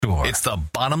sure. It's the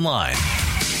bottom line.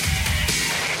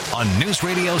 On News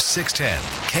Radio 610,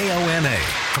 KONA.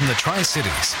 From the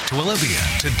Tri-Cities to Olivia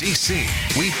to D.C.,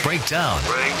 we break down.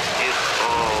 Break it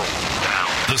all down.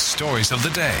 The stories of the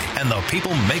day and the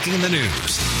people making the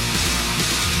news.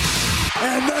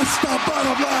 And that's the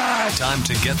bottom line. Time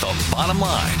to get the bottom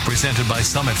line. Presented by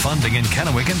Summit Funding in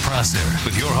Kennewick and Prosser.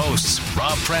 With your hosts,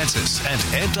 Rob Francis and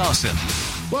Ed Dawson.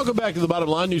 Welcome back to the Bottom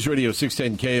Line. News Radio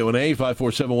 610 KONA.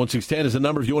 547-1610 is the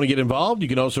number if you want to get involved. You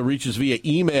can also reach us via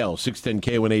email,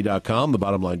 610KONA.com, the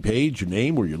Bottom Line page, your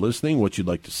name, where you're listening, what you'd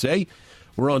like to say.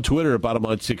 We're on Twitter at Bottom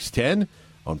Line 610,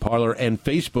 on Parler and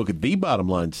Facebook at The Bottom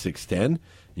Line 610.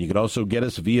 You can also get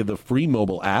us via the free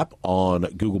mobile app on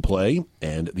Google Play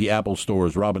and the Apple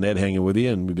stores. Rob and Ed hanging with you,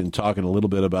 and we've been talking a little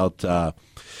bit about,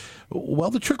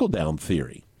 the trickle-down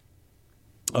theory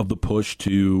of the push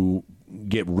to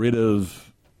get rid of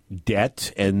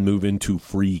debt and move into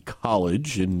free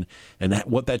college, and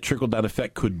what that trickle-down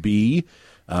effect could be,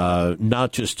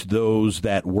 not just to those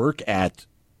that work at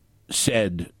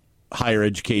said higher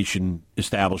education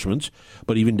establishments,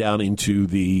 but even down into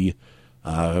the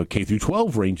K through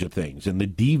 12 range of things, and the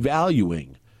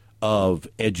devaluing of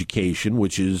education,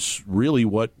 which is really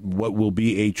what will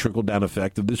be a trickle-down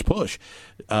effect of this push.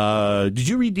 Did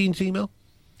you read Dean's email?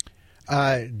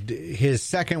 His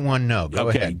second one, no. Go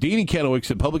ahead. Dean in Kennewick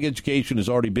said public education has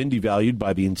already been devalued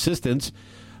by the insistence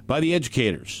by the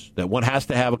educators that one has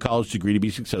to have a college degree to be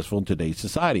successful in today's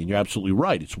society. And you're absolutely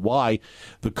right. It's why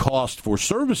the cost for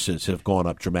services have gone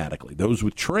up dramatically. Those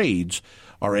with trades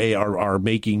are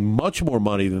making much more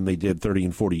money than they did 30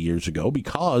 and 40 years ago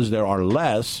because there are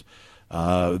less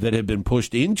that have been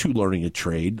pushed into learning a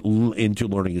trade, into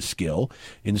learning a skill,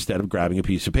 instead of grabbing a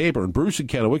piece of paper. And Bruce in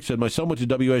Kennewick said, my son went to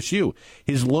WSU.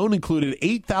 His loan included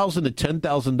 $8,000 to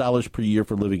 $10,000 per year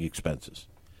for living expenses.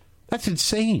 That's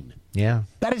insane. Yeah.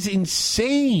 That is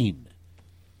insane.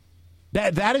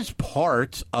 That is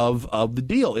part of the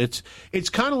deal. It's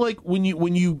kind of like when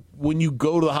you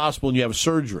go to the hospital and you have a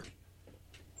surgery.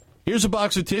 Here's a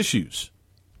box of tissues.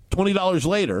 $20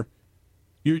 later,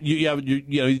 so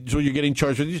you're getting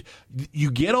charged for these. You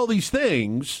get all these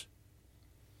things,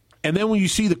 and then when you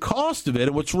see the cost of it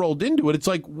and what's rolled into it, it's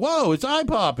like, whoa, it's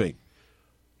eye-popping.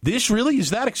 This really is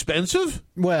that expensive?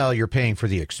 Well, you're paying for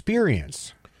the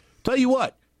experience. Tell you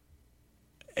what,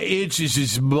 it's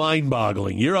just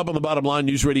mind-boggling. You're up on the Bottom Line,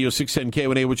 News Radio 610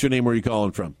 KONA. What's your name? Where are you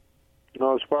calling from?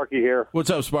 No, Sparky here. What's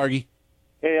up, Sparky?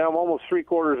 Hey, I'm almost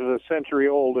 3/4 of a century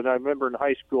old, and I remember in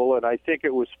high school, and I think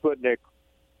it was Sputnik,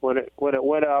 when it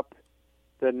went up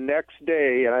the next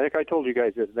day, and I think I told you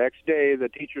guys this, the next day the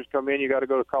teachers come in, you got to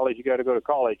go to college, you got to go to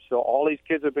college. So all these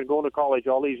kids have been going to college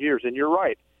all these years, and you're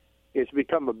right. It's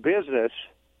become a business,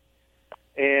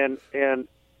 and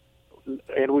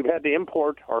we've had to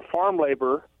import our farm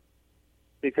labor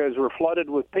because we're flooded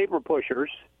with paper pushers.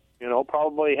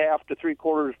 Probably half to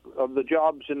 3/4 of the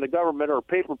jobs in the government are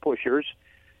paper pushers,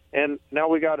 and now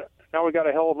we got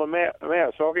a hell of a mess.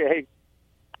 Okay, hey,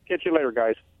 catch you later,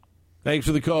 guys. Thanks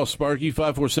for the call, Sparky.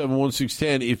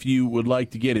 547-1610 if you would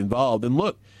like to get involved. And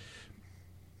look,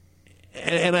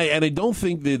 and I don't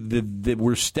think that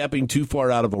we're stepping too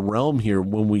far out of a realm here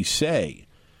when we say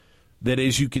that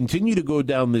as you continue to go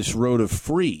down this road of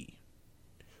free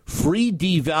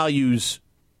devalues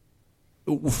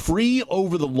free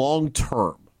over the long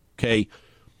term, okay?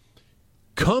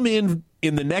 Come in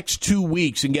the next 2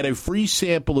 weeks and get a free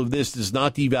sample of this does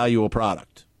not devalue a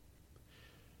product.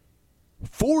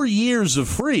 4 years of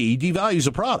free devalues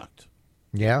a product.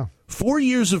 Yeah. 4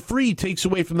 years of free takes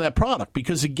away from that product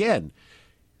because, again,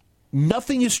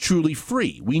 nothing is truly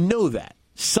free. We know that.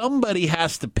 Somebody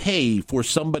has to pay for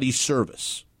somebody's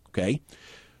service, okay?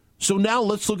 So now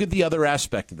let's look at the other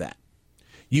aspect of that.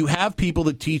 You have people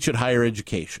that teach at higher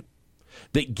education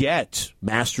that get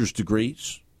master's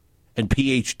degrees and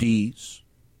PhDs,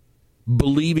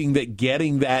 believing that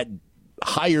getting that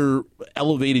higher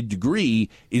elevated degree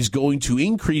is going to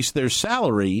increase their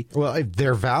salary. Well,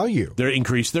 their value.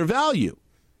 Increase their value.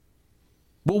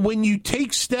 Well, when you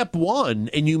take step one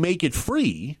and you make it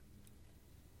free,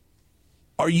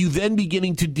 are you then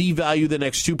beginning to devalue the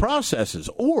next two processes?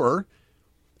 Or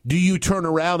do you turn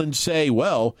around and say,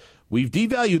 well, we've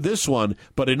devalued this one,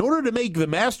 but in order to make the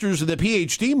master's and the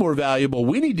PhD more valuable,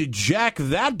 we need to jack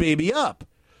that baby up.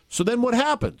 So then what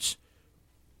happens?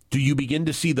 Do you begin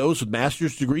to see those with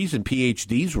master's degrees and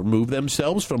PhDs remove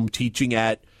themselves from teaching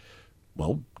at,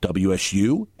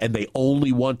 WSU, and they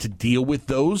only want to deal with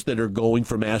those that are going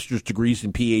for master's degrees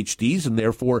and PhDs, and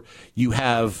therefore you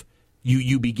have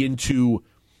you begin to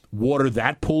water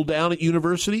that pull down at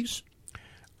universities?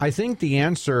 I think the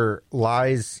answer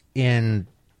lies in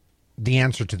the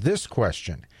answer to this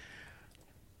question.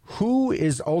 who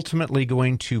is ultimately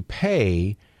going to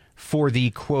pay for the,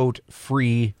 quote,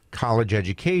 free college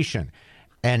education?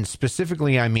 And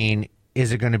specifically, I mean,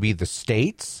 is it going to be the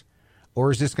states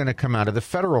or is this going to come out of the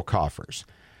federal coffers?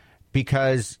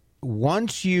 Because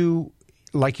once you,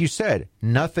 like you said,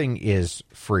 nothing is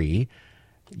free.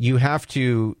 You have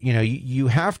to, you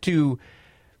have to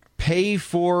pay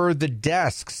for the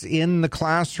desks in the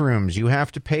classrooms. You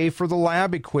have to pay for the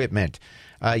lab equipment.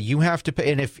 You have to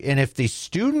pay, and if the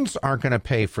students aren't going to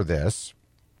pay for this,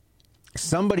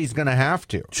 somebody's going to have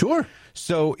to. Sure.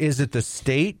 So is it the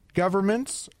state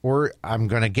governments, or I'm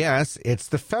going to guess it's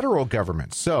the federal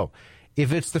government? So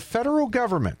if it's the federal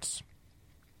governments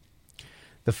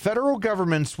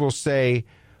will say,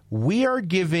 we are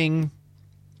giving,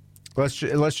 let's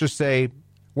just say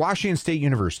Washington State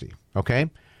University,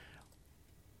 okay?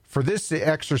 For this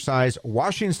exercise,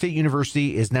 Washington State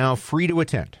University is now free to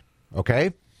attend,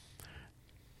 okay?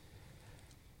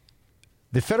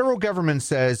 The federal government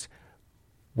says,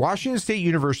 Washington State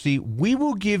University, we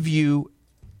will give you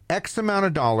X amount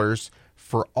of dollars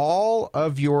for all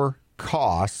of your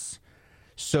costs,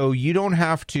 so you don't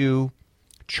have to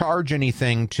charge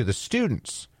anything to the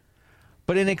students.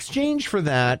 But in exchange for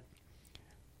that,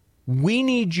 we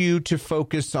need you to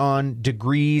focus on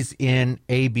degrees in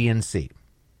A, B, and C.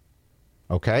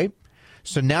 Okay?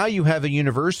 So now you have a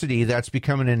university that's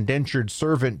become an indentured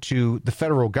servant to the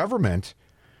federal government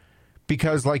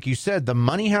because, like you said, the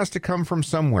money has to come from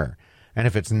somewhere. And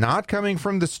if it's not coming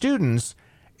from the students,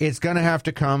 it's going to have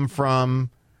to come from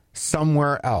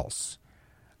somewhere else.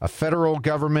 A federal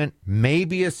government,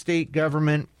 maybe a state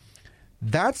government.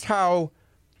 That's how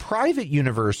private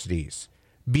universities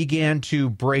began to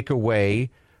break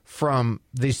away from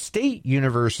the state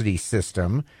university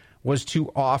system, was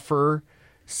to offer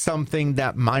something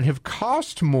that might have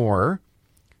cost more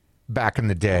back in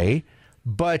the day,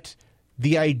 but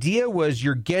the idea was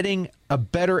you're getting a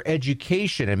better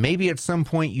education, and maybe at some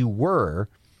point you were.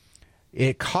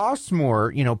 It costs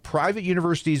more. Private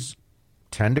universities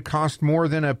tend to cost more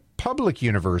than a public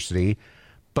university,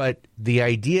 but the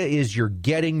idea is you're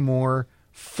getting more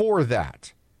for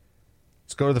that.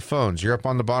 Let's go to the phones. You're up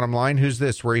on the bottom line. Who's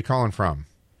this? Where are you calling from?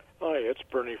 Hi, it's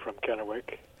Bernie from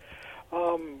Kennewick.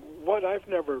 What I've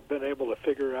never been able to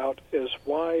figure out is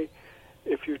why,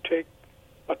 if you take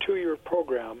a 2-year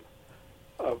program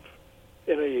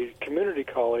in a community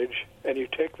college and you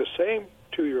take the same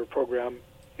 2-year program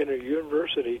in a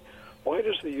university, why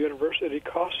does the university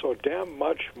cost so damn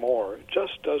much more? It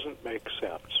just doesn't make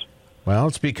sense. Well,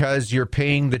 it's because you're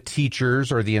paying the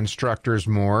teachers or the instructors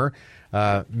more.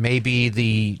 Maybe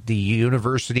the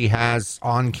university has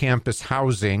on-campus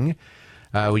housing.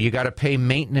 You got to pay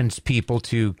maintenance people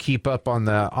to keep up on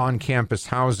the on-campus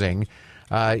housing.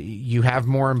 You have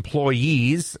more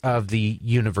employees of the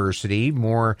university,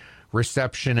 more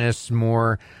receptionists,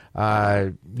 more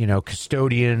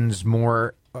custodians,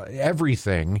 more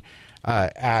everything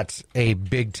at a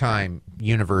big-time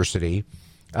university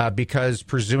because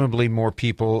presumably more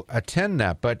people attend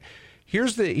that. But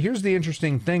here's the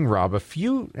interesting thing, Rob.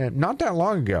 Not that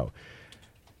long ago,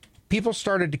 people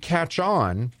started to catch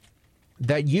on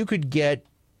that you could get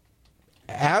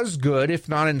as good, if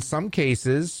not in some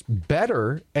cases,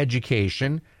 better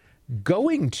education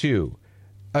going to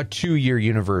a 2-year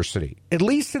university, at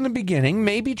least in the beginning,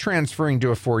 maybe transferring to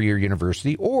a 4-year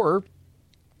university, or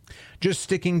just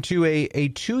sticking to a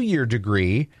 2-year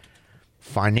degree,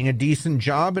 finding a decent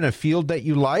job in a field that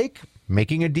you like,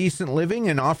 making a decent living,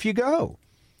 and off you go.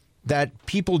 That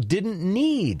people didn't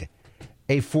need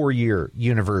a 4-year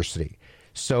university.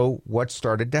 So what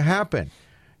started to happen?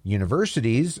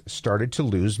 Universities started to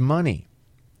lose money.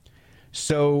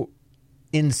 So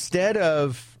instead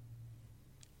of,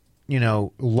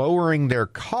 lowering their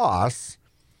costs,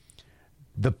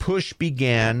 the push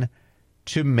began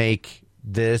to make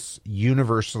this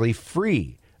universally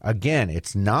free. Again,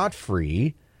 it's not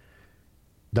free.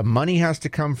 The money has to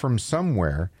come from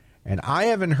somewhere. And I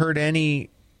haven't heard any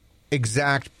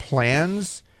exact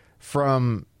plans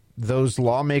from those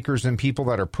lawmakers and people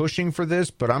that are pushing for this,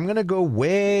 but I'm going to go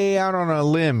way out on a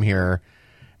limb here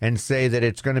and say that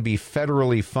it's going to be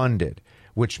federally funded,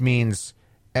 which means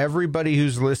everybody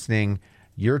who's listening,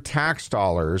 your tax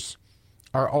dollars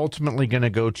are ultimately going to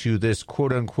go to this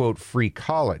quote-unquote free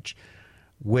college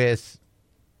with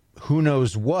who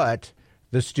knows what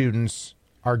the students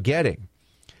are getting.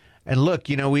 And look,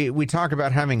 we talk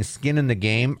about having skin in the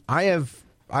game. I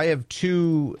have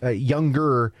 2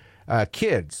 younger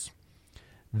kids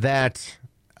that,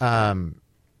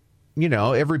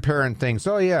 every parent thinks,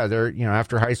 oh yeah, they're,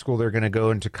 after high school, they're going to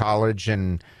go into college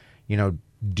and,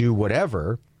 do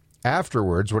whatever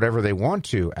afterwards, whatever they want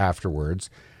to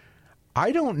afterwards.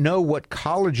 I don't know what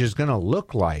college is going to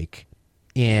look like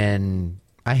in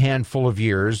a handful of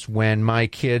years when my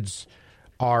kids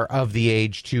are of the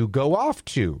age to go off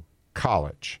to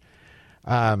college.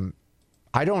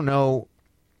 I don't know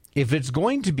if it's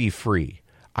going to be free.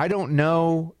 I don't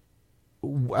know,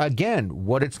 again,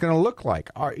 what it's going to look like.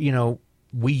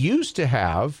 We used to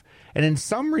have, and in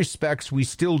some respects we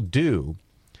still do,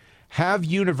 have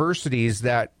universities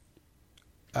that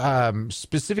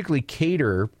specifically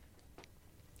cater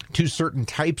to certain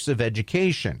types of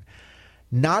education.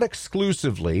 Not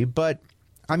exclusively, but,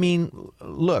 I mean,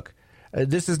 look,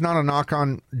 this is not a knock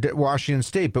on Washington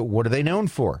State, but what are they known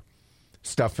for?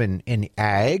 Stuff in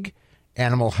ag,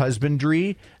 animal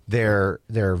husbandry, their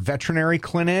veterinary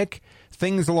clinic,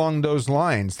 things along those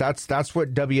lines. That's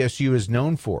what WSU is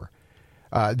known for.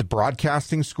 The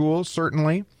broadcasting school,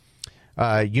 certainly.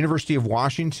 University of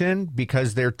Washington,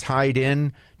 because they're tied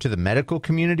in to the medical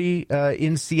community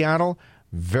in Seattle,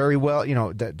 very well.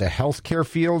 The healthcare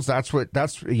fields.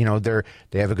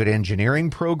 They have a good engineering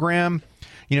program.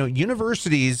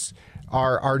 Universities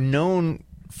are known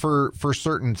for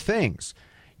certain things.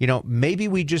 Maybe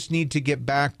we just need to get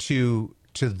back to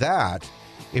that.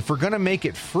 If we're going to make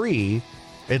it free,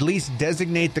 at least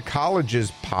designate the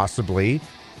colleges possibly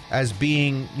as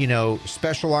being,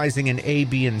 specializing in A,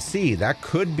 B, and C. That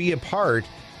could be a part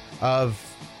of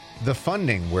the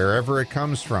funding, wherever it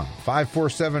comes from.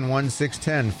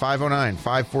 547-1610,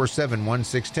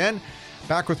 509-547-1610.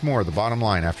 Back with more of The Bottom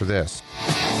Line after this.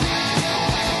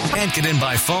 Can't get in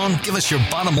by phone? Give us your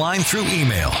bottom line through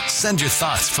email. Send your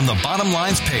thoughts from the Bottom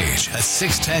Line's page at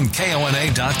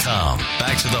 610KONA.com.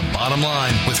 Back to the Bottom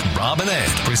Line with Rob and Ed,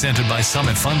 presented by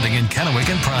Summit Funding in Kennewick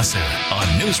and Prosser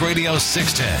on News Radio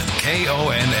 610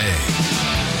 KONA.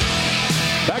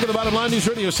 Back at the Bottom Line, News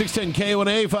Radio 610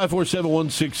 KONA,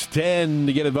 547-1610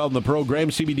 to get involved in the program.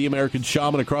 CBD American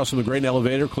Shaman across from the Grain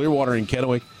Elevator, Clearwater in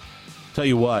Kennewick. Tell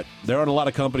you what, there aren't a lot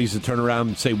of companies that turn around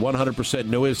and say 100%,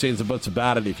 no ifs, ands, and buts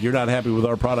about it. If you're not happy with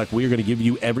our product, we are going to give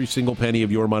you every single penny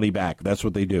of your money back. That's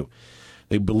what they do.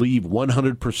 They believe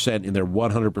 100% in their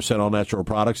 100% all-natural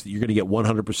products that you're going to get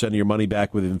 100% of your money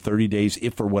back within 30 days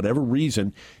if, for whatever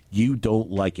reason, you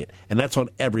don't like it. And that's on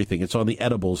everything. It's on the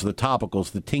edibles, the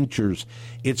topicals, the tinctures.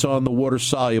 It's on the water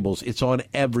solubles. It's on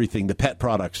everything, the pet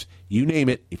products. You name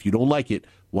it. If you don't like it,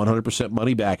 100%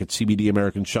 money back at CBD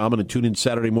American Shaman. And tune in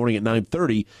Saturday morning at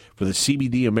 9:30 for the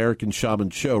CBD American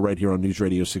Shaman show right here on News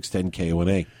Radio 610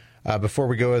 KONA. Before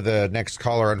we go to the next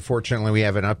caller, unfortunately, we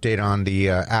have an update on the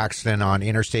accident on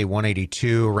Interstate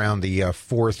 182 around the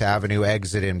 4th Avenue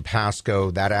exit in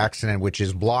Pasco. That accident, which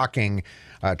is blocking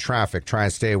traffic. Try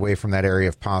to stay away from that area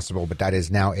if possible, but that is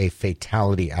now a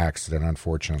fatality accident,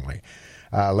 unfortunately.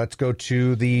 Let's go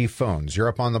to the phones. You're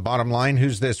up on the Bottom Line.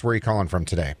 Who's this? Where are you calling from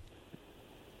today?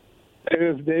 Hey,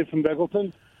 this is Dave from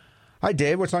Beggleton. Hi,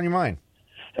 Dave. What's on your mind?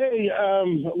 Hey, a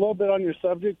little bit on your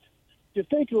subject. Do you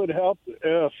think it would help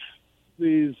if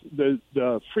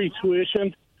the free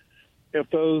tuition, if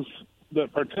those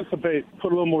that participate put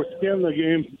a little more skin in the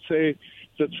game, say if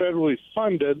it's federally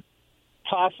funded,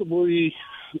 possibly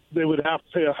they would have to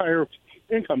pay a higher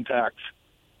income tax?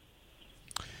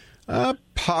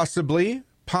 Possibly.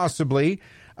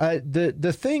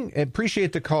 The thing,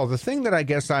 appreciate the call. The thing that I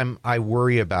guess I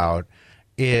worry about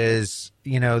is,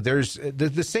 there's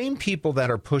the same people that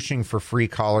are pushing for free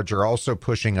college are also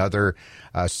pushing other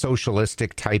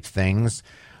socialistic type things.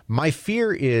 My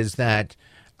fear is that,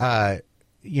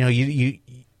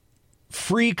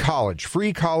 free college.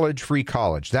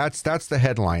 That's the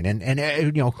headline. And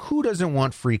who doesn't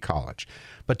want free college?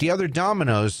 But the other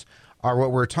dominoes are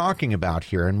what we're talking about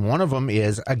here. And one of them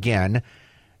is, again,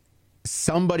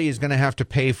 somebody is going to have to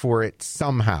pay for it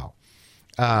somehow.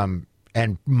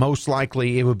 And most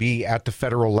likely it would be at the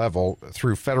federal level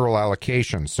through federal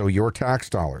allocations, so your tax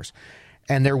dollars.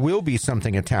 And there will be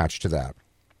something attached to that.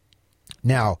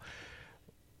 Now,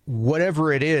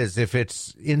 whatever it is, if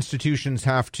it's institutions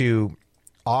have to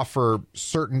offer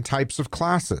certain types of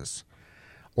classes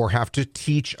or have to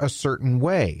teach a certain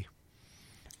way,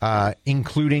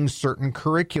 including certain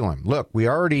curriculum. Look, we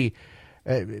already...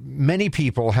 many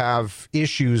people have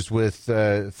issues with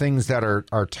things that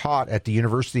are taught at the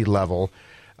university level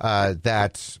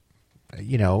that,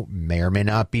 may or may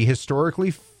not be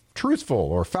historically truthful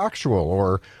or factual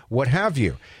or what have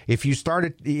you. If you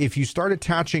start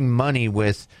attaching money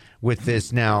with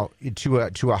this now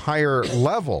to a higher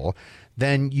level,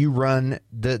 then you run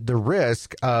the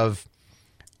risk of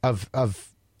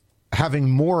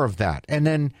having more of that,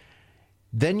 and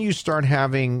then you start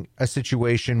having a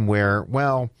situation where,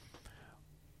 well,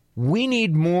 we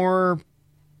need more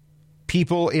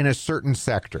people in a certain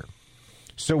sector.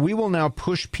 So we will now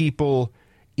push people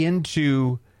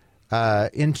into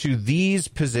these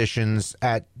positions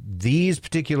at these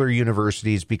particular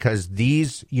universities because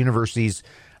these universities,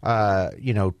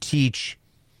 teach,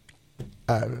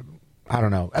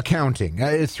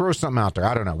 accounting. Throw something out there.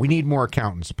 I don't know. We need more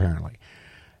accountants, apparently.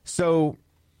 So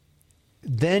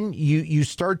then you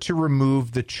start to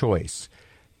remove the choice.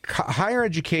 Higher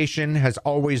education has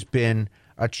always been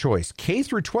a choice. K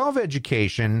through 12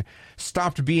 education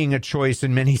stopped being a choice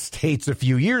in many states a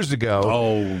few years ago.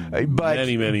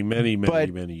 Many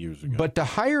years ago. But the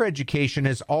higher education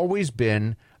has always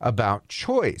been about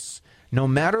choice, no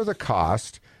matter the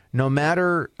cost, no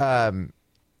matter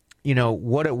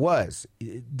what it was.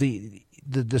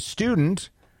 The student,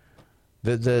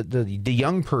 the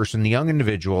young person, the young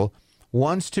individual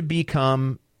wants to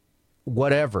become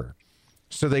whatever.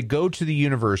 So they go to the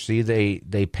university,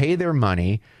 they pay their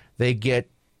money, they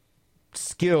get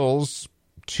skills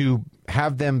to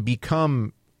have them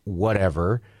become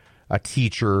whatever, a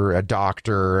teacher, a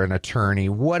doctor, an attorney,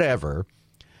 whatever.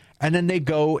 And then they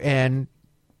go and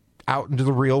out into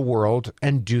the real world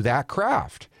and do that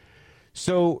craft.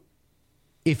 So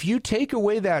if you take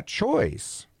away that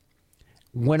choice,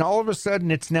 when all of a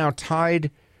sudden it's now tied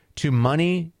to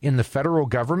money in the federal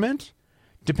government,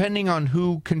 depending on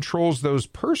who controls those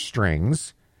purse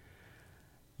strings,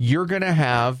 you're going to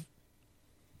have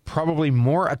probably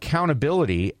more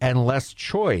accountability and less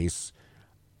choice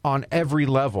on every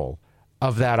level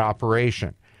of that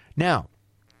operation. Now,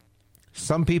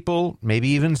 some people, maybe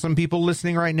even some people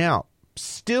listening right now,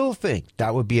 still think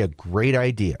that would be a great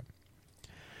idea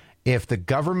if the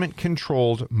government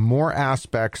controlled more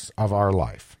aspects of our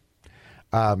life.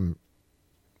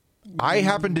 I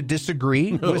happen to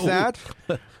disagree with that,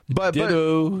 but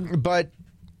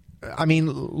I mean,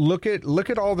 look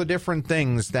at all the different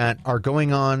things that are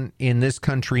going on in this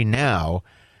country now,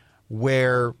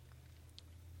 where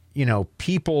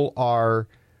people are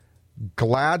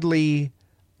gladly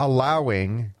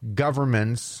allowing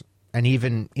governments and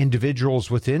even individuals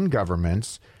within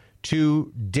governments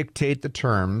to dictate the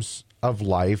terms of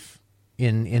life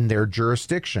in their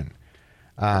jurisdiction.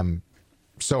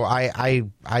 So I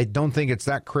don't think it's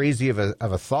that crazy of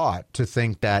a thought to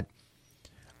think that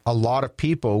a lot of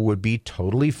people would be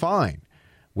totally fine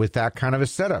with that kind of a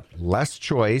setup. Less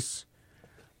choice,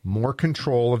 more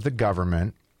control of the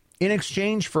government in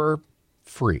exchange for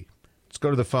free. Let's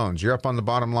go to the phones. You're up on the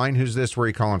bottom line. Who's this? Where are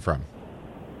you calling from?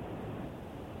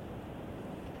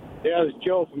 Yeah, it's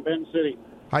Joe from Benton City.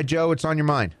 Hi, Joe. What's on your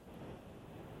mind?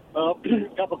 A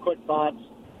couple quick thoughts.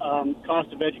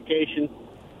 Cost of education.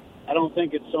 I don't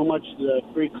think it's so much the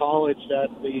free college that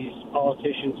these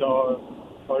politicians are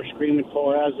screaming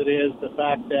for as it is the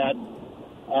fact that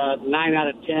 9 out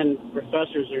of 10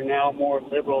 professors are now more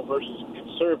liberal versus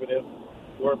conservative,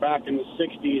 where back in the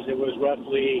 60s it was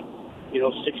roughly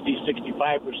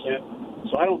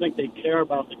 60-65%. So I don't think they care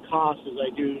about the cost as I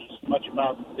do so much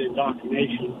about the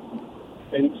indoctrination.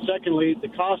 And secondly, the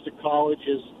cost of college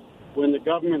is when the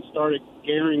government started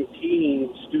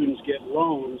guaranteeing students get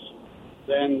loans,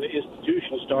 then the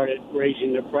institutions started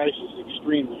raising their prices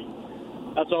extremely.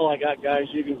 That's all I got, guys.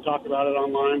 You can talk about it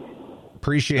online.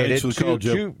 Appreciate it.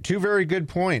 Two very good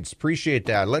points. Appreciate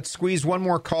that. Let's squeeze one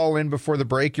more call in before the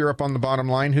break. You're up on the bottom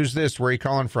line. Who's this? Where are you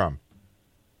calling from?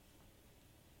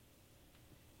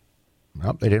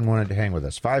 Well, they didn't want it to hang with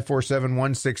us.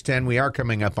 547-1610. We are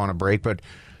coming up on a break, but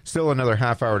still another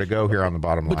half hour to go here on the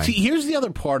bottom line. But see, here's the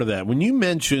other part of that. When you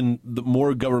mention the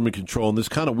more government control, and this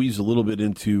kind of weaves a little bit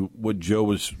into what Joe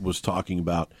was talking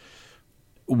about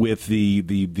with the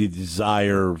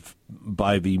desire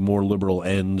by the more liberal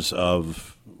ends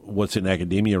of what's in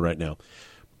academia right now.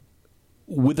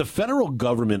 With the federal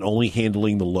government only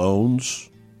handling the loans,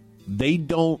 they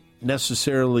don't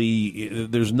necessarily,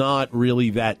 there's not really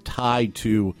that tied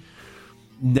to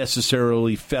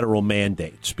necessarily federal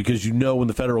mandates, because when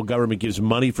the federal government gives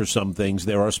money for some things,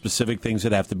 there are specific things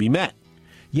that have to be met.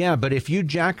 Yeah, but if you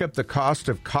jack up the cost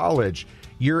of college,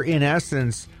 you're in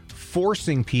essence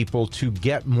forcing people to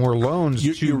get more loans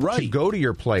to go to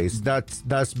your place.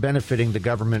 That's benefiting the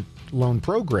government loan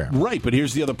program. Right, but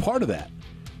here's the other part of that.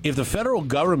 If the federal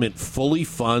government fully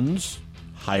funds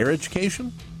higher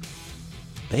education,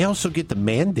 they also get to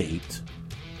mandate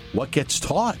what gets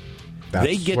taught. That's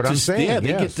they get what to I'm saying. Yeah, they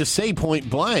get to say point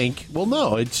blank. Well,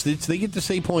 no, it's they get to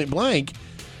say point blank.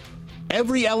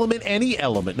 Every element, any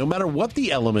element, no matter what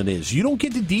the element is, you don't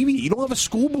get to deviate. You don't have a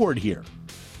school board here.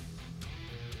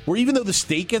 Or even though the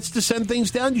state gets to send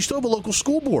things down, you still have a local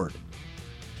school board.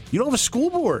 You don't have a school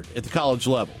board at the college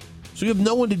level, so you have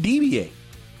no one to deviate.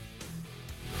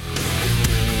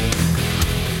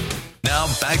 Now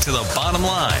back to the bottom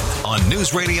line on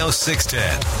News Radio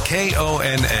 610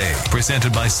 KONA,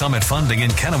 presented by Summit Funding in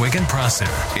Kennewick and Prosser.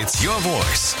 It's your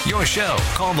voice, your show.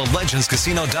 Call the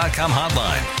legendscasino.com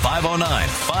hotline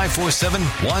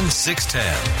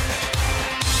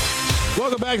 509-547-1610.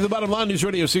 Welcome back to the bottom line. News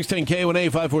Radio 610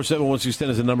 KONA 547-1610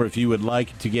 is the number if you would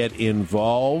like to get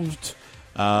involved.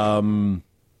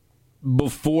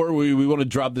 Before we want to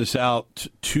drop this out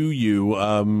to you,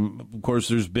 of course,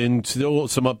 there's been still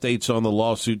some updates on the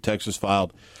lawsuit Texas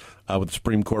filed with the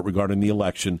Supreme Court regarding the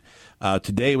election.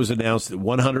 Today it was announced that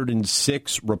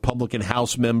 106 Republican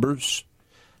House members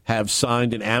have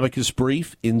signed an amicus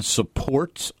brief in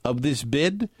support of this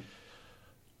bid.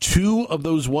 2 of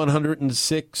those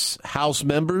 106 House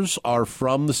members are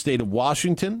from the state of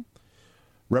Washington.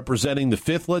 Representing the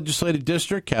 5th Legislative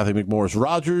District, Kathy McMorris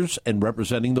Rogers, and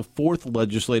representing the 4th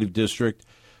Legislative District,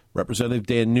 Representative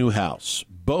Dan Newhouse.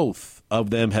 Both of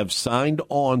them have signed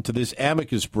on to this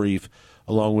amicus brief,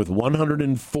 along with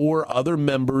 104 other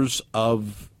members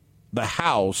of the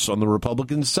House on the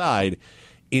Republican side,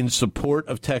 in support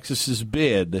of Texas's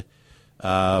bid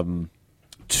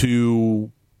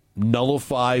to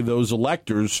nullify those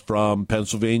electors from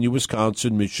Pennsylvania,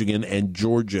 Wisconsin, Michigan, and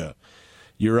Georgia.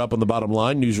 You're up on the bottom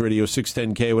line. News Radio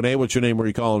 610 KONA. What's your name? Where are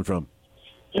you calling from?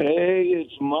 Hey,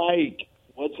 it's Mike.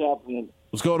 What's happening?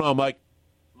 What's going on, Mike?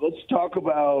 Let's talk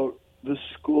about this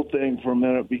school thing for a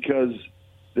minute, because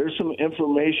there's some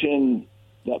information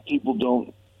that people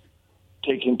don't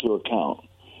take into account.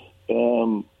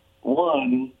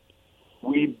 One,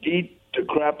 we beat the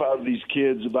crap out of these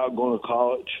kids about going to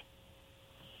college.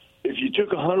 If you took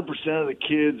 100% of the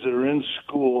kids that are in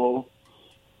school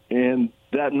and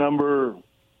that number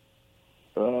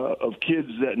of kids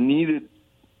that needed,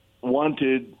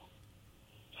 wanted,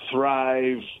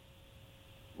 thrive,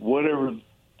 whatever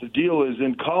the deal is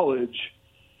in college,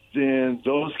 then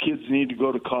those kids need to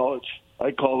go to college.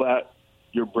 I call that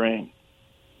your brain.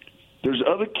 There's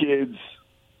other kids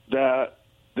that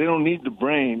they don't need the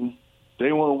brain.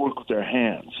 They want to work with their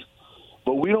hands.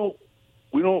 But we don't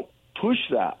push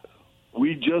that.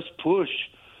 We just push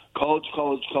college.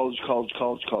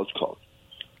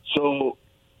 So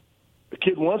a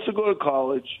kid wants to go to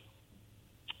college.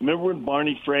 Remember when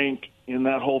Barney Frank and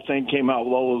that whole thing came out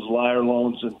with all those liar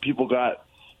loans, and people got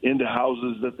into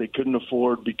houses that they couldn't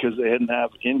afford because they didn't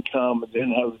have income and they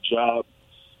didn't have a job?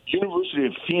 University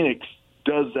of Phoenix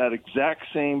does that exact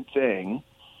same thing,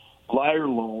 liar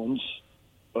loans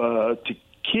to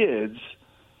kids.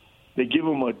 They give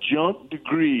them a junk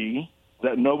degree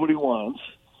that nobody wants,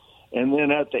 and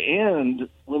then at the end,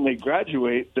 when they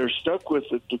graduate, they're stuck with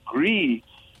a degree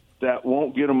that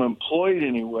won't get them employed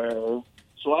anywhere.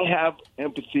 So I have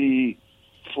empathy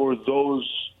for those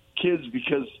kids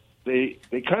because they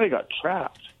kind of got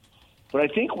trapped. But I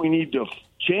think we need to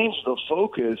change the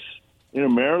focus in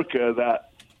America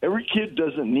that every kid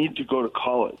doesn't need to go to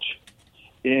college.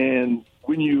 And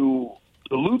when you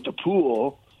dilute the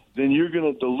pool, then you're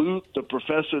going to dilute the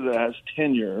professor that has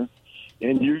tenure,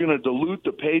 and you're going to dilute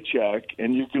the paycheck,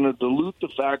 and you're going to dilute the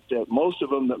fact that most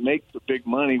of them that make the big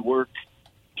money work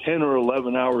 10 or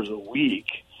 11 hours a week.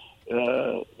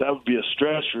 That would be a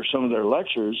stretch for some of their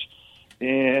lectures.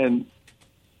 And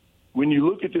when you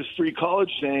look at this free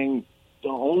college thing, the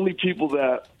only people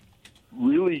that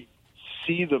really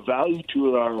see the value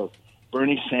to it are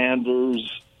Bernie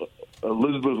Sanders,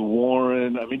 Elizabeth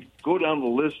Warren. I mean, go down the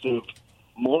list of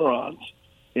morons.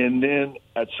 And then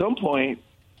at some point,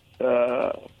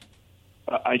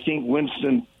 I think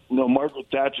Margaret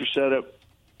Thatcher said it.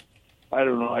 I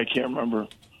don't know. I can't remember.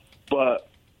 But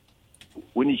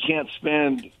when you can't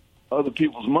spend other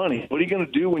people's money, what are you going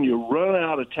to do when you run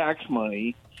out of tax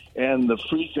money and the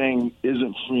free thing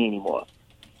isn't free anymore?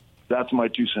 That's my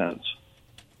 2 cents.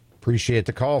 Appreciate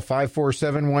the call.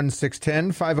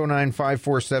 547-1610,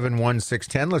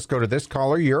 509-547-1610. Let's go to this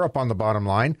caller. You're up on the bottom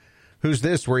line. Who's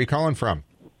this? Where are you calling from?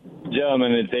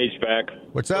 Gentlemen, it's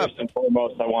HVAC. What's up? First and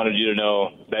foremost, I wanted you to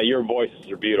know that your voices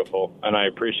are beautiful, and I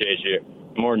appreciate you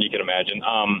more than you can imagine.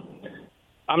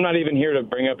 I'm not even here to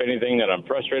bring up anything that I'm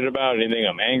frustrated about, anything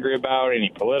I'm angry about, any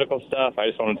political stuff. I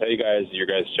just want to tell you guys, your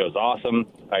guys' show's awesome.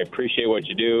 I appreciate what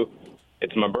you do.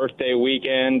 It's my birthday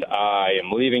weekend. I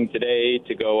am leaving today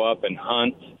to go up and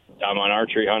hunt. I'm an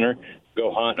archery hunter.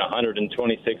 Go hunt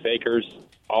 126 acres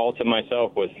all to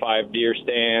myself with 5 deer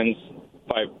stands,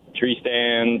 5 tree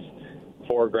stands,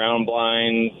 4 ground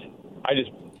blinds. I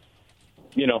just,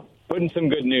 putting some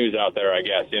good news out there, I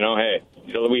guess. Hey,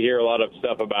 we hear a lot of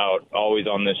stuff about always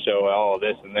on this show,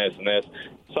 this and this and this.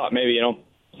 Thought maybe,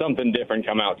 something different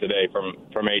come out today from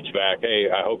HVAC. Hey,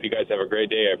 I hope you guys have a great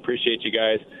day. I appreciate you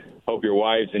guys. Hope your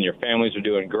wives and your families are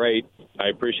doing great. I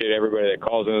appreciate everybody that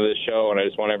calls into this show, and I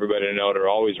just want everybody to know to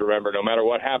always remember, no matter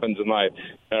what happens in life,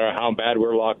 no matter how bad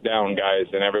we're locked down, guys,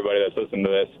 and everybody that's listening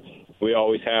to this, we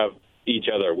always have each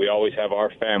other. We always have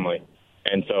our family.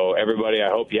 And so, everybody,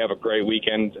 I hope you have a great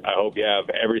weekend. I hope you have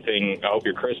everything. I hope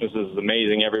your Christmas is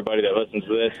amazing, everybody that listens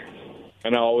to this.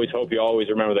 And I always hope you always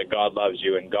remember that God loves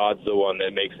you, and God's the one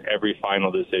that makes every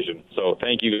final decision. So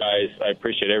thank you, guys. I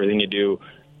appreciate everything you do.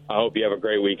 I hope you have a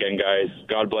great weekend, guys.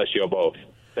 God bless you both.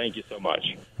 Thank you so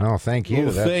much. Oh, thank you.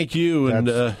 Well, thank you,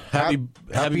 and happy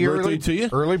birthday to you.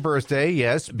 Early birthday,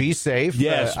 yes. Be safe.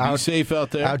 Yes, be safe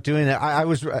out there. Out doing that.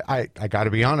 I got to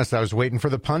be honest, I was waiting for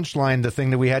the punchline. The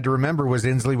thing that we had to remember was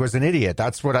Inslee was an idiot.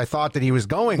 That's what I thought that he was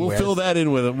going with. We'll fill that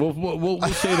in with him. We'll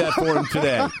say that for him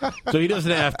today. So he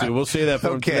doesn't have to. We'll say that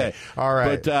for him today. All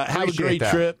right. But have a great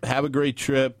trip. Have a great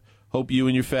trip. Hope you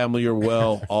and your family are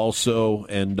well also,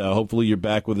 and hopefully you're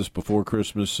back with us before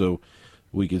Christmas, so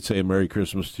we could say a Merry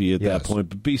Christmas to you at that point.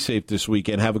 But be safe this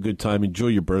weekend. Have a good time. Enjoy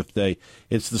your birthday.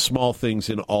 It's the small things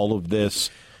in all of this,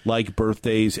 like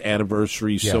birthdays,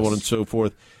 anniversaries, so on and so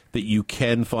forth, that you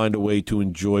can find a way to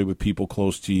enjoy with people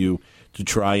close to you to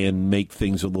try and make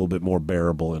things a little bit more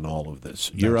bearable in all of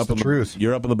this. You're up on the truth.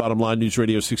 You're up on the Bottom Line News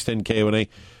Radio 610 KONA.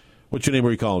 What's your name? Where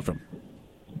are you calling from?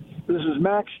 This is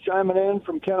Max chiming in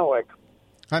from Kennewick.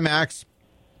 Hi, Max.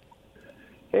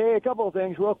 Hey, a couple of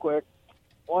things real quick.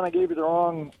 One, I gave you the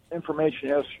wrong information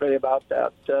yesterday about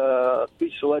that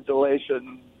piece of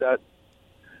legislation that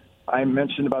I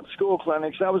mentioned about school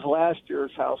clinics. That was last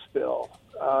year's House bill.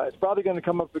 It's probably going to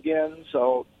come up again.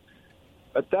 So,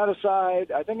 but that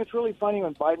aside, I think it's really funny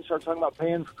when Biden starts talking about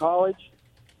paying for college.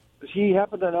 Does he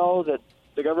happen to know that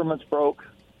the government's broke?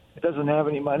 It doesn't have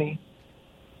any money.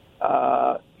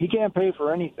 He can't pay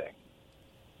for anything.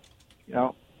 You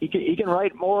know, he can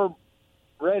write more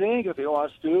red ink if he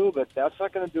wants to, but that's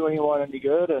not going to do anyone any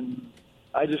good. And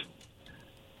I just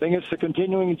think it's a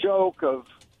continuing joke of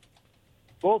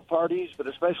both parties, but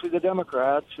especially the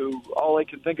Democrats, who all they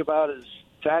can think about is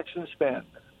tax and spend.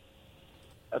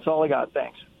 That's all I got.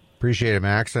 Thanks. Appreciate it,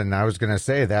 Max. And I was going to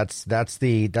say that's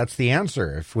the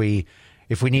answer. If we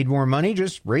need more money,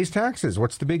 just raise taxes.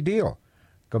 What's the big deal?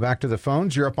 Go back to the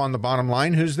phones. You're up on the Bottom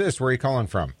Line. Who's this? Where are you calling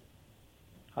from?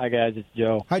 Hi, guys. It's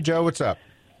Joe. Hi, Joe. What's up?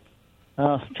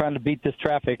 Trying to beat this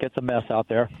traffic. It's a mess out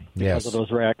there because of those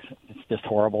wrecks. It's just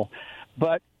horrible.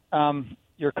 But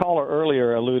your caller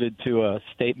earlier alluded to a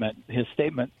statement. His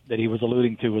statement that he was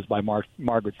alluding to was by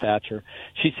Margaret Thatcher.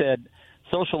 She said,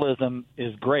 socialism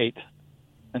is great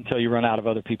until you run out of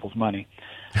other people's money.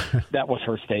 That was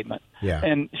her statement. Yeah.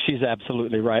 And she's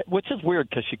absolutely right, which is weird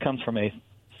because she comes from a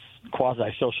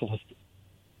quasi-socialist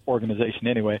organization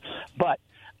anyway. But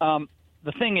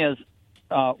the thing is,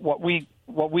 what we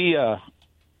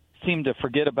seem to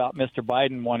forget about Mr.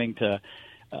 Biden wanting to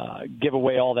give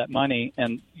away all that money,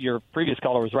 and your previous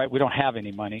caller was right, we don't have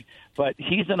any money, but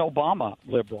he's an Obama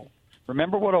liberal.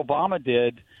 Remember what Obama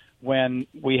did when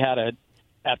we had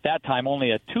at that time,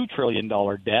 only a $2 trillion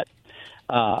debt.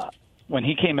 When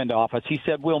he came into office, he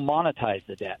said, we'll monetize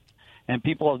the debt. And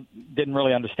people didn't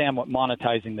really understand what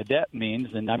monetizing the debt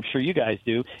means, and I'm sure you guys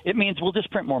do. It means we'll just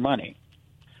print more money,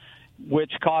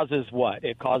 which causes what?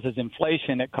 It causes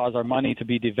inflation. It causes our money to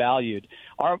be devalued.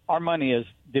 Our money is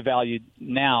devalued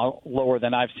now lower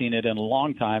than I've seen it in a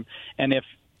long time. And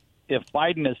if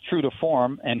Biden is true to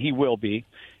form, and he will be,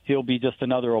 he'll be just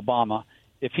another Obama.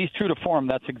 If he's true to form,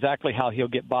 that's exactly how he'll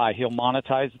get by. He'll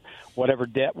monetize whatever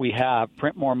debt we have,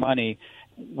 print more money,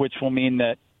 which will mean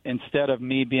that instead of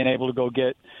me being able to go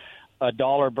get a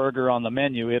 $1 burger on the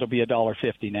menu, it'll be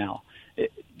 $1.50 now.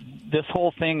 This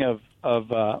whole thing of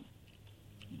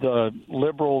the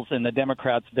liberals and the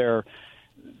Democrats, their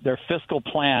fiscal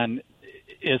plan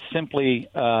is simply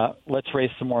let's raise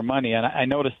some more money. And I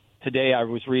noticed today I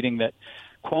was reading that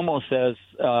Cuomo says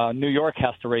New York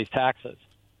has to raise taxes.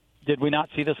 Did we not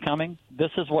see this coming?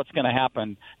 This is what's going to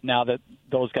happen now that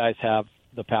those guys have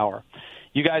the power.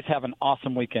 You guys have an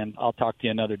awesome weekend. I'll talk to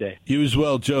you another day. You as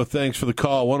well, Joe. Thanks for the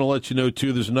call. I want to let you know,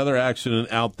 too, there's another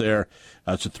accident out there.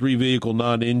 It's a 3-vehicle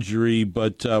non-injury,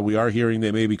 but we are hearing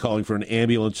they may be calling for an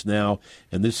ambulance now,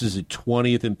 and this is at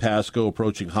 20th and Pasco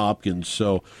approaching Hopkins.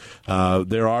 So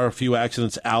there are a few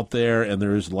accidents out there, and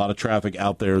there is a lot of traffic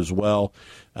out there as well.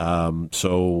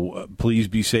 So please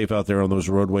be safe out there on those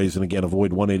roadways, and, again,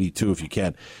 avoid 182 if you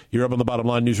can. You're up on the Bottom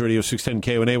Line News Radio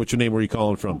 610 KONA. What's your name? Where are you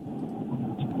calling from?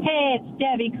 Hey, it's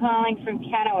Debbie calling from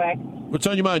Kennewick. What's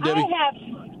on your mind, Debbie?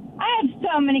 I have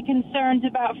so many concerns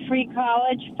about free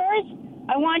college. First,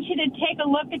 I want you to take a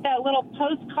look at that little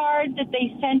postcard that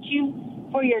they sent you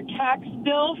for your tax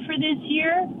bill for this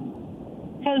year.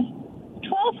 Because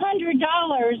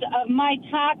 $1,200 of my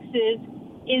taxes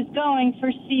is going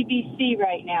for CBC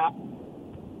right now.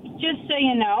 Just so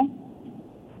you know.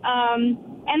 And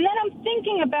then I'm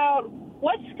thinking about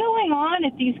what's going on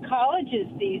at these colleges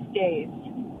these days.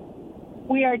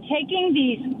 We are taking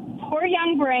these poor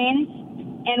young brains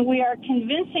and we are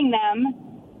convincing them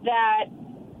that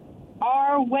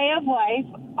our way of life,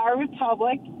 our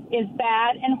republic, is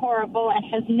bad and horrible and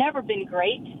has never been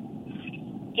great.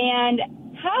 And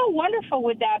how wonderful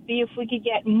would that be if we could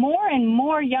get more and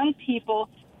more young people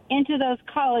into those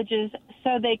colleges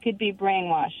so they could be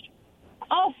brainwashed?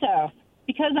 Also,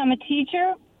 because I'm a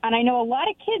teacher, and I know a lot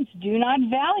of kids do not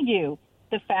value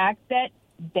the fact that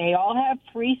they all have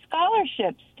free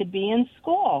scholarships to be in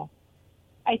school.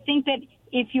 I think that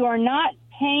if you are not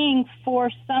paying for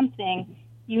something,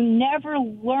 you never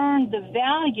learn the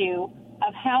value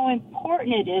of how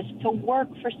important it is to work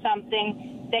for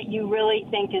something that you really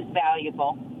think is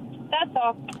valuable. That's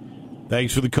all.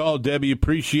 Thanks for the call, Debbie.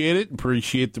 Appreciate it.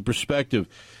 Appreciate the perspective.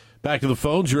 Back to the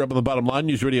phones. You're up on the bottom line.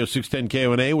 News Radio 610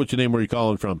 KONA. What's your name? Where are you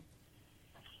calling from?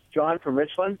 John from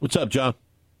Richland. What's up, John?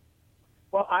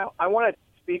 Well, I want to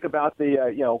speak about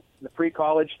the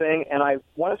pre-college thing, and I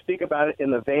want to speak about it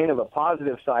in the vein of a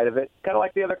positive side of it, kind of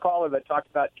like the other caller that talked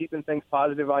about keeping things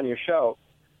positive on your show.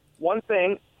 One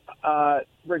thing,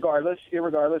 irregardless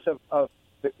of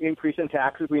the increase in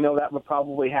taxes, we know that would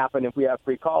probably happen if we have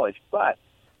pre-college. But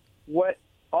what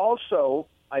also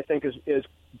I think is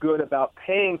good about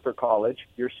paying for college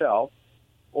yourself,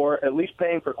 or at least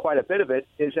paying for quite a bit of it,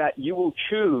 is that you will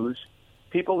choose,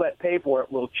 people that pay for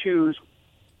it will choose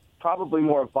probably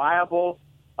more viable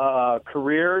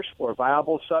careers or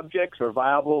viable subjects or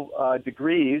viable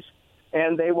degrees,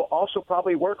 and they will also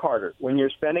probably work harder. When you're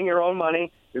spending your own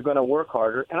money, you're going to work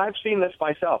harder. And I've seen this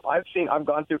myself. I've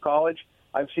gone through college.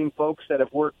 I've seen folks that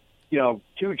have worked, 2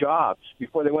 jobs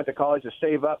before they went to college to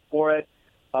save up for it.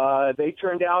 They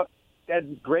turned out,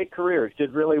 had great careers,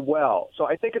 did really well. So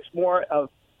I think it's more of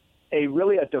a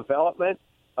development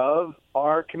of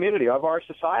our community, of our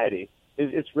society.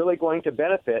 It's really going to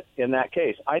benefit in that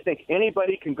case. I think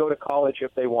anybody can go to college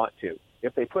if they want to,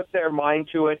 if they put their mind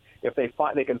to it, if they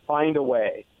can find a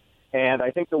way. And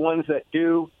I think the ones that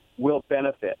do will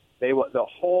benefit. The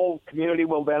whole community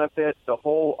will benefit. Our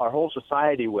whole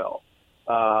society will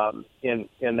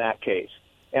in that case.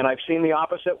 And I've seen the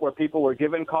opposite, where people were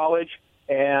given college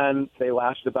and they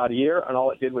lasted about a year, and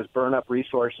all it did was burn up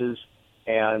resources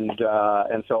and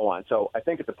so on. So I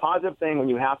think it's a positive thing when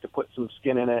you have to put some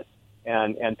skin in it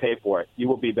and pay for it. You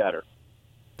will be better.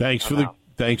 Thanks for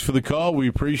the call. We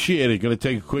appreciate it. Going to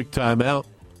take a quick time out.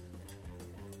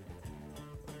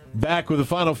 Back with the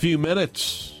final few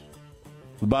minutes.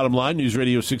 The bottom line, News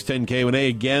Radio 610 KONA.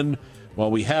 Again,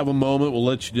 while we have a moment, we'll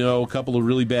let you know a couple of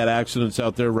really bad accidents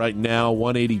out there right now.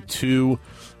 182,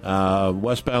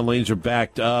 westbound lanes are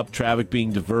backed up. Traffic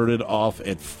being diverted off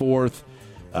at 4th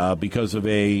because of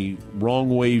a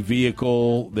wrong-way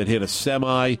vehicle that hit a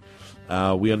semi.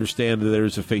 We understand that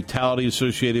there's a fatality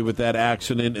associated with that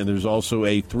accident, and there's also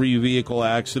a 3-vehicle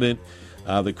accident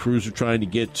the crews are trying to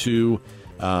get to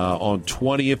on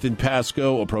 20th in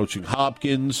Pasco, approaching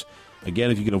Hopkins.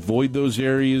 Again, if you can avoid those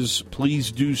areas,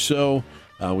 please do so.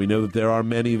 We know that there are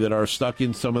many that are stuck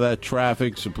in some of that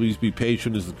traffic, so please be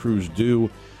patient as the crews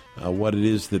do what it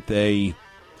is that they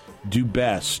do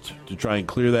best to try and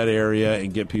clear that area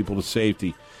and get people to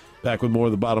safety. Back with more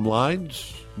of the bottom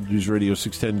lines. News Radio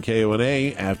 610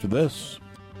 KONA after this.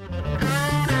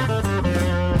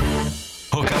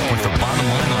 Hook up with the Bottom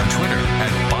Line on Twitter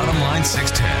at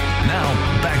BottomLine610.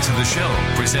 Now, back to the show,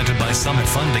 presented by Summit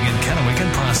Funding in Kennewick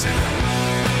and Prosser.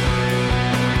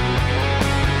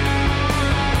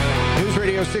 News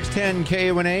Radio 610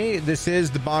 KONA. This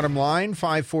is the Bottom Line.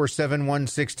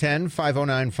 547-1610,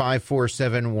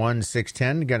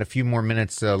 509-547-1610. Got a few more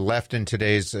minutes left in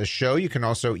today's show. You can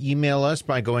also email us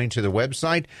by going to the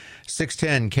website,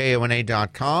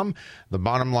 610kona.com, the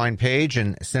Bottom Line page,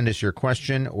 and send us your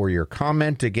question or your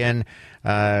comment. Again,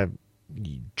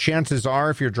 chances are,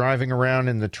 if you're driving around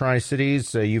in the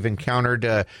Tri-Cities, you've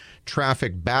encountered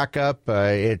traffic backup.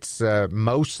 It's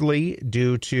mostly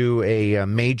due to a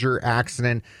major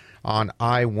accident on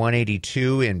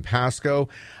I-182 in Pasco,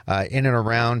 in and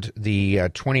around the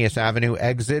 20th Avenue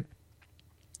exit,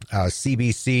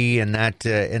 CBC in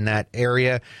that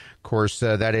area. Of course,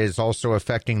 that is also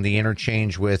affecting the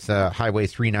interchange with Highway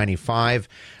 395.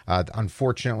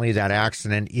 Unfortunately, that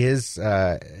accident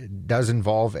does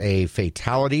involve a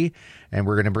fatality, and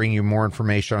we're going to bring you more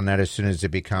information on that as soon as it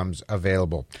becomes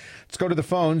available. Let's go to the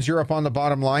phones. You're up on the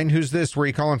Bottom Line. Who's this? Where are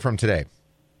you calling from today?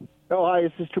 Oh, hi,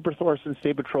 this is Trooper Thorson,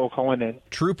 State Patrol, calling in.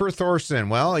 Trooper Thorson,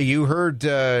 well, you heard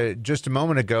just a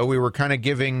moment ago, we were kind of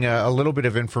giving a little bit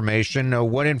of information.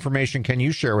 What information can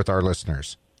you share with our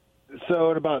listeners?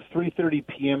 So at about 3:30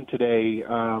 p.m. today,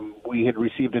 we had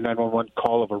received a 911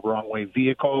 call of a wrong-way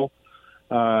vehicle.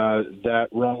 That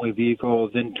wrong-way vehicle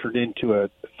then turned into a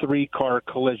 3-car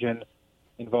collision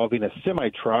involving a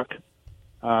semi-truck.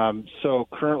 So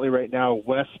currently right now,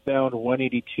 westbound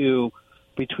 182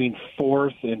 between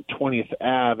 4th and 20th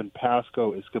Ave in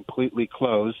Pasco is completely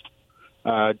closed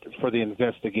for the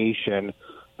investigation.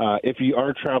 If you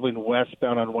are traveling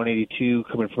westbound on 182,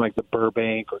 coming from like the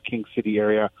Burbank or King City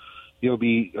area, you'll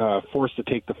be forced to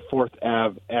take the 4th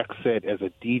Ave exit as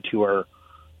a detour.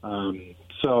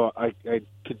 So I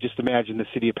could just imagine the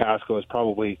city of Pasco is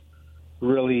probably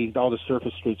really, all the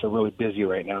surface streets are really busy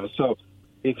right now. So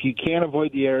if you can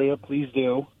avoid the area, please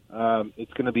do. This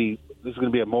is going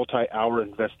to be a multi-hour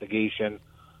investigation,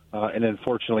 and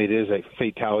unfortunately, it is a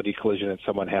fatality collision, and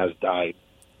someone has died.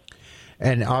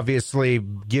 And obviously,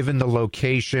 given the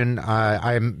location,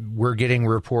 we're getting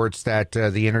reports that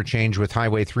the interchange with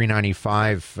Highway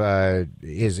 395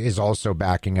 is also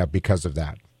backing up because of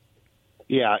that.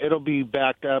 Yeah, it'll be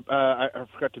backed up. I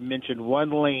forgot to mention one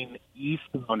lane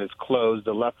eastbound is closed.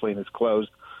 The left lane is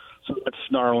closed. So that's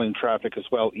snarling traffic as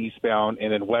well, eastbound,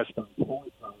 and then westbound.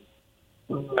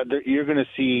 You're going to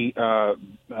see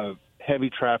heavy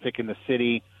traffic in the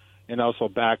city and also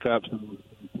backups.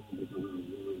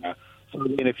 So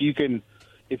again, if you can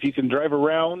drive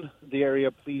around the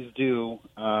area, please do.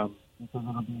 The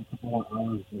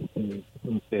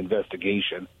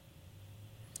investigation.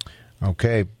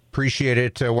 Okay. Appreciate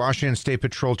it. Washington State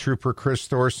Patrol Trooper Chris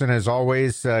Thorson, as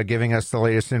always, giving us the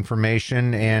latest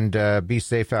information, and be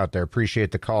safe out there.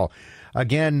 Appreciate the call.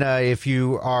 Again, if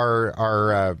you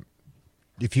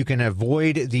if you can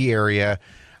avoid the area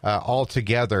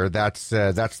altogether, that's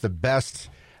the best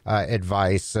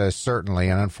advice, certainly.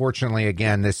 And unfortunately,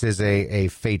 again, this is a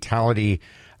fatality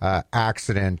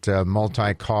accident,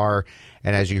 multi-car.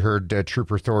 And as you heard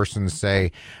Trooper Thorson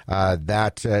say,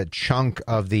 that chunk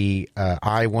of the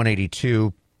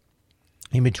I-182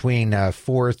 in between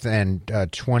 4th and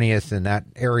 20th in that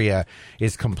area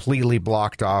is completely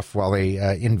blocked off while they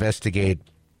investigate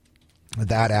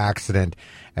that accident.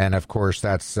 And, of course,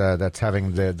 that's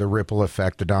having the ripple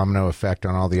effect, the domino effect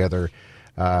on all the other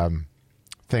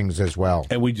things as well.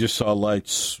 And we just saw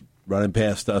lights running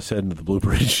past us heading to the Blue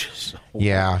Bridge. So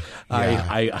yeah.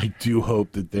 I do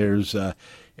hope that there's,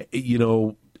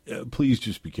 please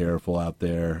just be careful out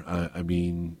there. I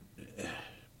mean,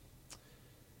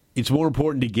 it's more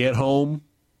important to get home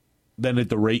than at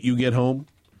the rate you get home.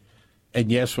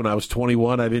 And yes, when I was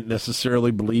 21, I didn't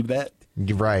necessarily believe that.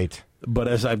 Right. But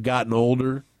as I've gotten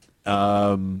older,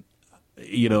 in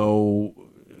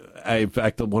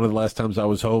fact, one of the last times I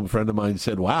was home, a friend of mine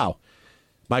said, "Wow,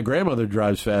 my grandmother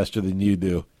drives faster than you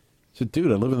do." I said,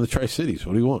 "Dude, I live in the Tri-Cities.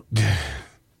 What do you want?"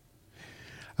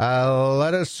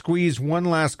 Let us squeeze one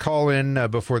last call in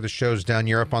before the show's done.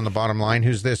 You're up on the bottom line.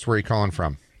 Who's this? Where are you calling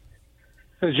from?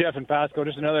 This is Jeff in Pasco.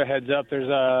 Just another heads up. There's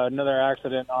another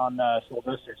accident on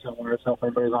Sylvester somewhere. So if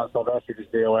anybody's on Sylvester,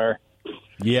 just be aware.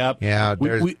 Yep. Yeah.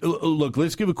 Look,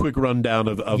 let's give a quick rundown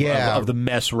of the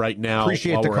mess right now.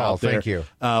 Appreciate while the we're call. out there. Thank you.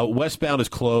 Westbound is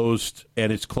closed,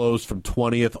 and it's closed from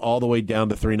 20th all the way down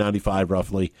to 395,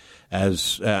 roughly,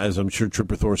 as I'm sure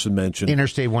Trooper Thorson mentioned.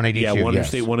 Interstate 182. Yeah,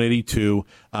 Interstate 182.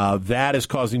 That is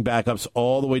causing backups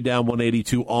all the way down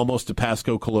 182, almost to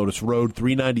Pasco Colotis Road.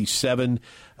 397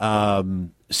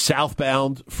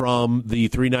 southbound from the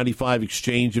 395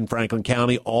 exchange in Franklin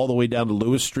County all the way down to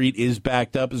Lewis Street is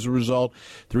backed up as a result.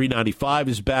 395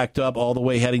 is backed up all the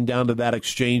way heading down to that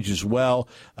exchange as well,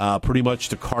 pretty much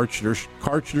to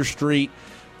Karchner Street.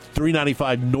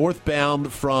 395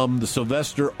 northbound from the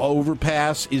Sylvester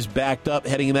overpass is backed up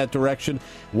heading in that direction.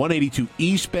 182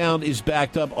 eastbound is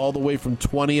backed up all the way from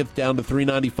 20th down to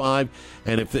 395.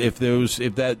 And if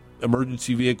that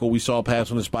emergency vehicle we saw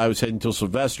passing us by was heading to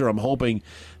Sylvester, I'm hoping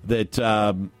that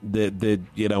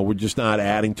we're just not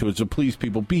adding to it. So please,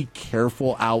 people, be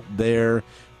careful out there.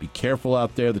 Be careful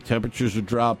out there. The temperatures are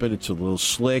dropping. It's a little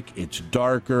slick. It's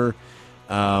darker.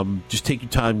 Just take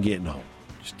your time getting home.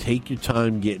 Just take your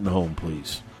time getting home,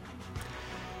 please.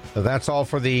 So that's all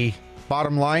for the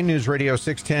Bottom Line, News Radio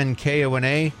 610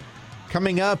 KONA.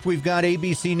 Coming up, we've got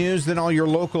ABC News, then all your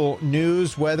local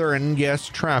news, weather, and, yes,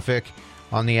 traffic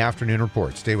on the afternoon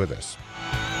report. Stay with us.